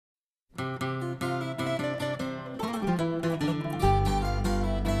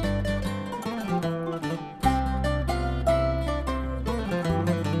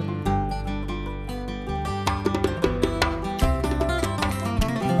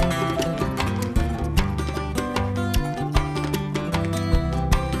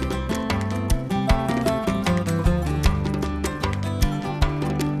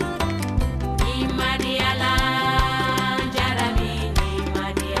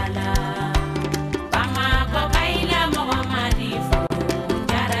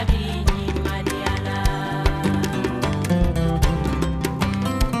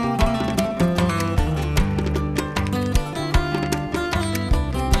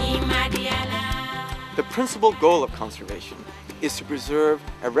The principal goal of conservation is to preserve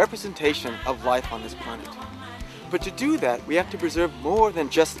a representation of life on this planet. But to do that, we have to preserve more than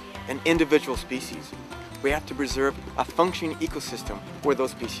just an individual species. We have to preserve a functioning ecosystem where those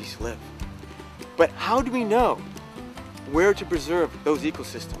species live. But how do we know where to preserve those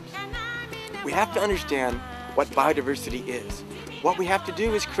ecosystems? We have to understand what biodiversity is. What we have to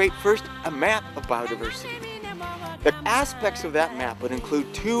do is create first a map of biodiversity. The aspects of that map would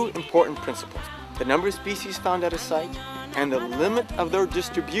include two important principles. The number of species found at a site and the limit of their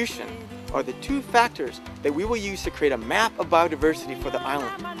distribution are the two factors that we will use to create a map of biodiversity for the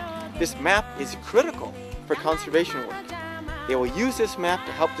island. This map is critical for conservation work. They will use this map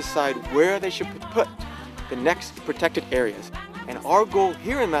to help decide where they should put the next protected areas. And our goal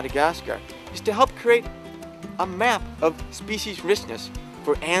here in Madagascar is to help create a map of species richness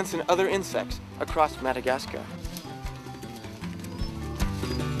for ants and other insects across Madagascar.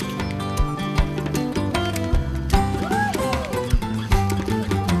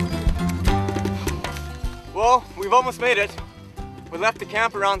 Well, we've almost made it. We left the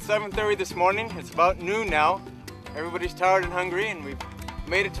camp around 7:30 this morning. It's about noon now. Everybody's tired and hungry, and we've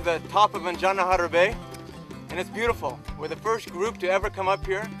made it to the top of Anjanahara Bay. And it's beautiful. We're the first group to ever come up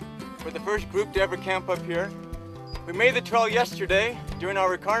here. We're the first group to ever camp up here. We made the trail yesterday during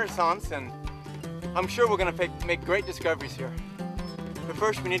our reconnaissance, and I'm sure we're going to make great discoveries here. But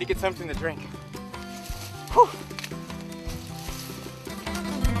first, we need to get something to drink. Whew.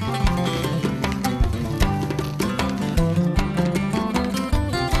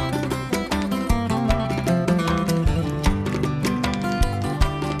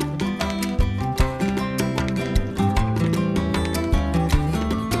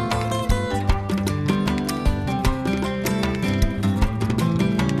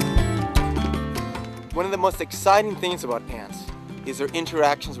 One of the most exciting things about ants is their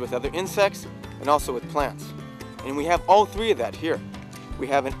interactions with other insects and also with plants. And we have all three of that here. We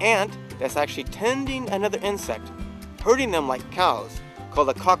have an ant that's actually tending another insect, herding them like cows, called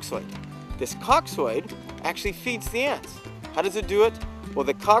a coxoid. This coxoid actually feeds the ants. How does it do it? Well,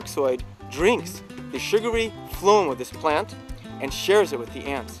 the coxoid drinks the sugary phloem of this plant and shares it with the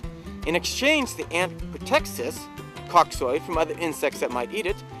ants. In exchange, the ant protects this coxoid from other insects that might eat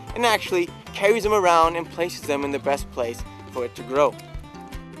it, and actually carries them around and places them in the best place for it to grow.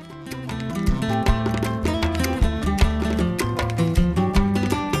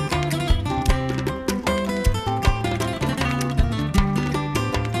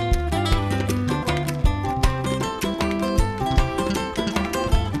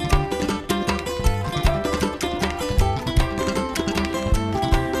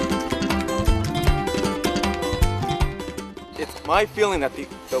 It's my feeling that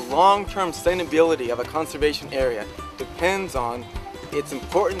the long-term sustainability of a conservation area depends on its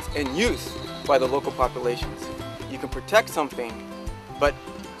importance and use by the local populations. You can protect something, but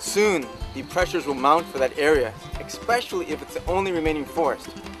soon the pressures will mount for that area, especially if it's the only remaining forest.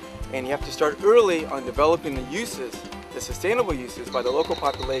 And you have to start early on developing the uses, the sustainable uses by the local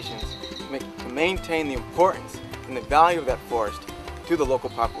populations to maintain the importance and the value of that forest to the local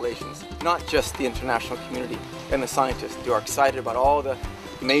populations, not just the international community and the scientists who are excited about all the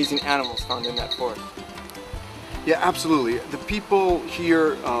amazing animals found in that forest. Yeah, absolutely. The people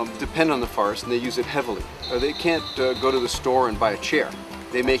here depend on the forest and they use it heavily. They can't go to the store and buy a chair.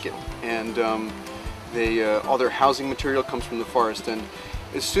 They make it. And all their housing material comes from the forest. And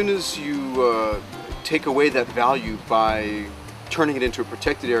as soon as you take away that value by turning it into a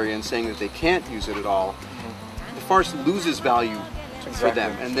protected area and saying that they can't use it at all, the forest loses value for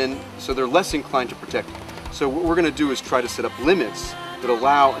them. And then, so they're less inclined to protect it. So what we're going to do is try to set up limits that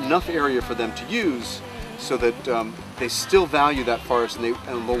allow enough area for them to use so that they still value that forest and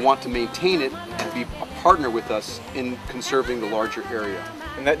they'll want to maintain it and be a partner with us in conserving the larger area.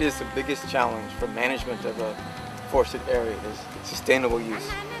 And that is the biggest challenge for management of a forested area, is sustainable use.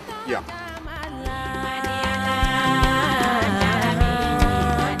 Yeah.